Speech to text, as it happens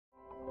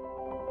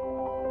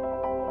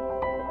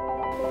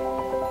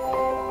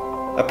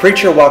A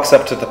preacher walks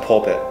up to the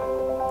pulpit,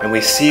 and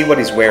we see what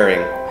he's wearing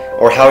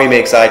or how he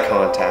makes eye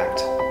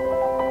contact.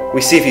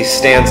 We see if he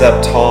stands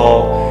up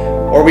tall,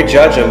 or we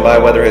judge him by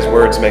whether his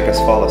words make us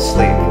fall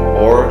asleep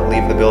or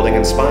leave the building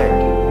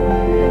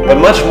inspired. But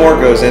much more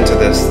goes into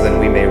this than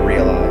we may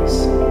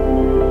realize.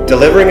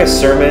 Delivering a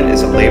sermon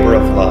is a labor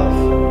of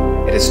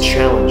love. It is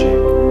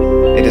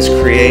challenging. It is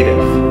creative.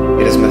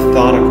 It is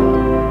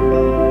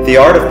methodical. The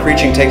art of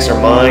preaching takes our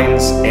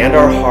minds and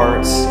our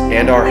hearts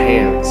and our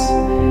hands.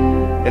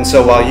 And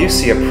so while you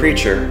see a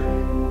preacher,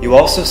 you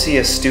also see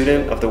a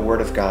student of the Word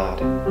of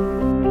God,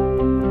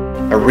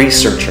 a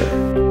researcher,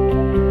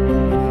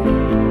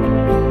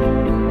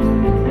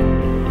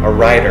 a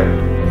writer,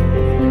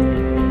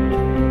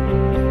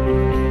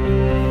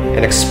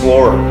 an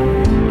explorer,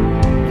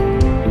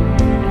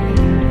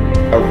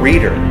 a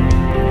reader,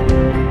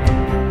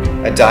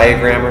 a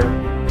diagrammer,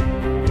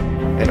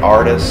 an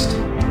artist,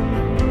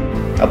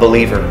 a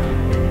believer.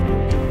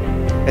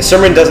 A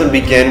sermon doesn't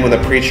begin when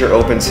the preacher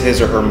opens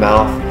his or her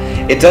mouth.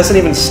 It doesn't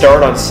even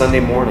start on Sunday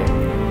morning.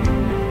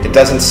 It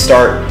doesn't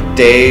start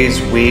days,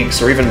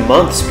 weeks, or even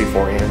months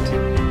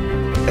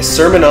beforehand. A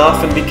sermon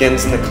often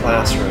begins in the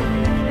classroom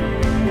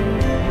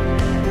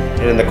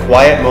and in the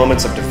quiet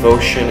moments of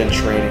devotion and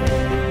training.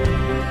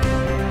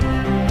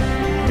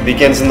 It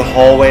begins in the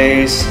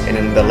hallways and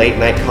in the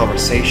late-night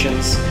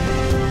conversations.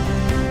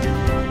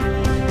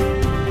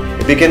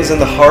 It begins in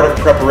the heart of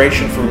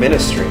preparation for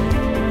ministry,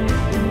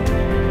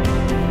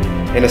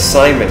 in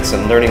assignments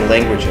and learning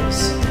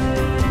languages.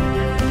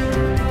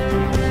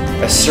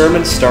 A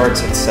sermon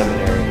starts at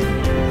seminary.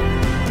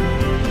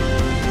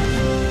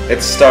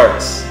 It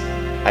starts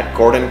at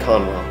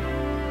Gordon-Conwell.